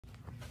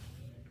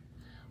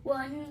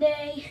One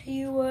day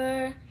you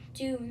were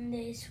doing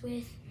this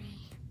with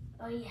me.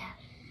 Oh yeah.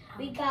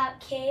 We got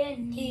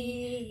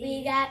candy.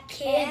 We got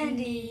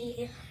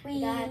candy. We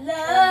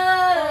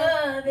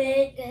love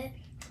it.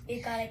 We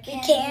got a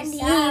candy.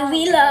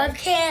 We love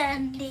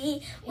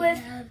candy. With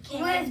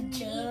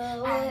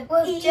jelly.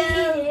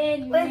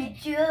 With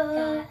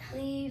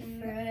jelly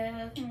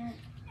fruit.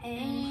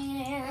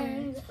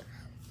 And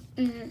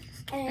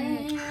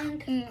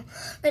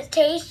it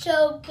tastes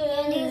so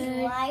good. Candy's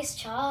nice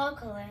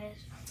chocolate.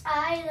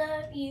 I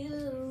love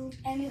you.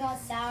 And we got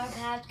Sour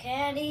Patch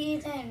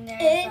candies and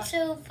It's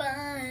so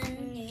fun.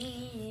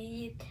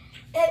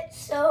 It's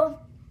so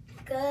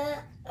good.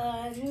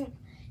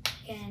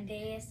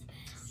 Candy is the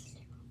best.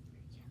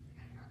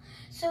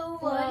 So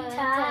one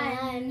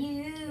time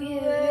you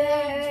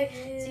were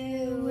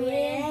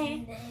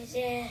doing this,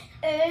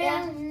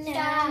 and I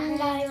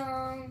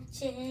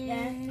want it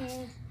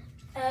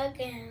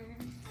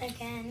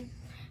again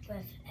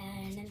with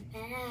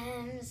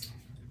M&M's.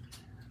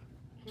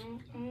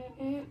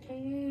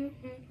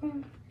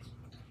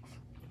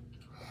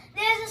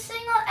 There's a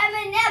single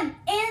M&M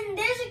and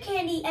there's a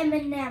candy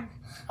M&M.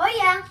 Oh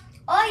yeah,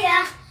 oh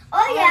yeah,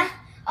 oh yeah,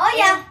 oh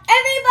yeah.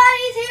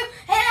 Everybody's here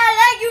and I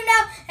like you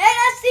now and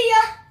I see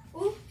ya.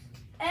 Ooh,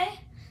 hey,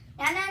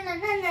 na na na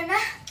na na na.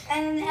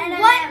 And I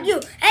want you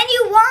and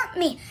you want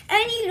me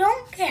and you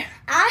don't care.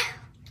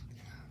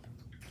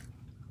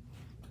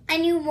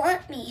 And you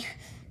want me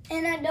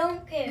and I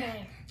don't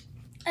care.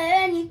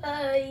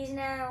 Anybody's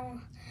now.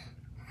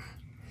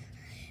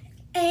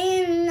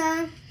 And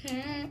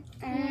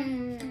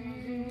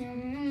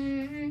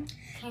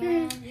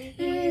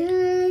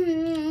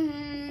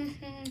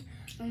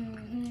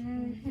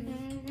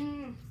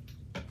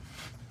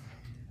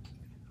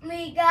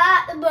we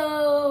got the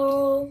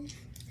bow.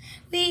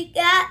 We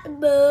got the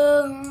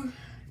bow.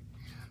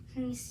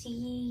 We see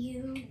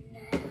you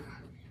now.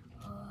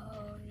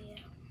 Oh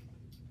yeah.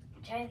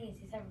 Try these.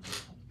 These are really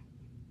cool.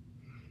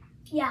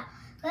 Yeah,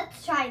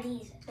 let's try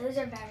these. Those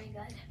are very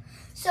good.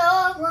 So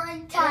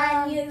one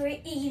time you were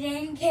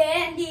eating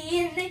candy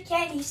in the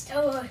candy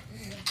store.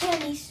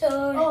 Candy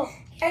store. Oh.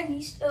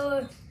 Candy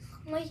store.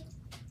 Wait.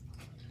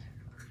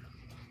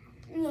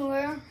 You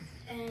were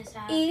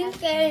eating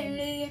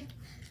candy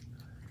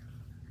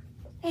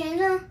in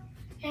a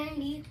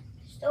candy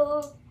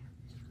store.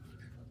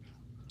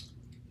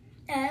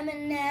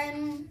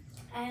 M&M.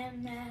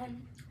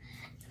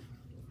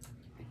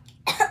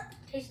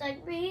 Tastes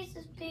like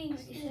Reese's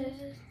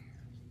Pieces.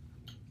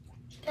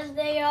 Because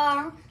they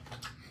are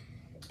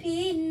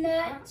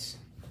peanuts.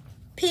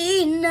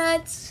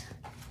 Peanuts.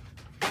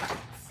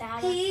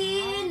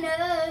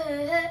 Peanuts.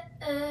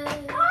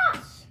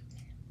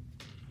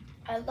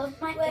 I love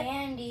my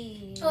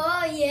candy.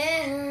 Oh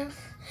yeah.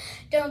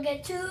 Don't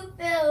get too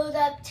filled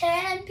up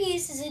 10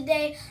 pieces a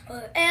day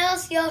or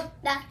else you'll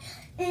die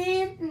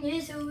in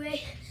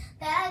misery.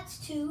 That's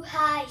too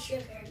high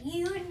sugar.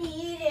 You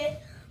need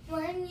it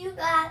when you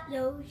got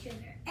low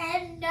sugar.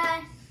 And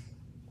I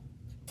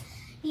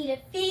need to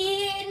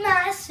feed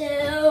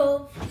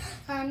myself.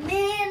 I'm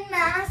in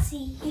my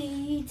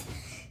seat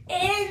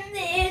in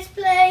this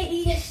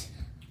place.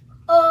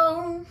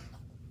 Oh,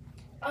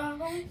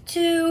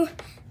 2,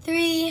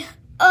 3,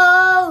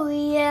 oh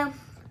yeah.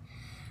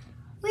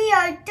 We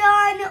are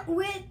done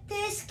with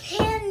this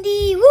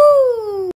candy. Woo!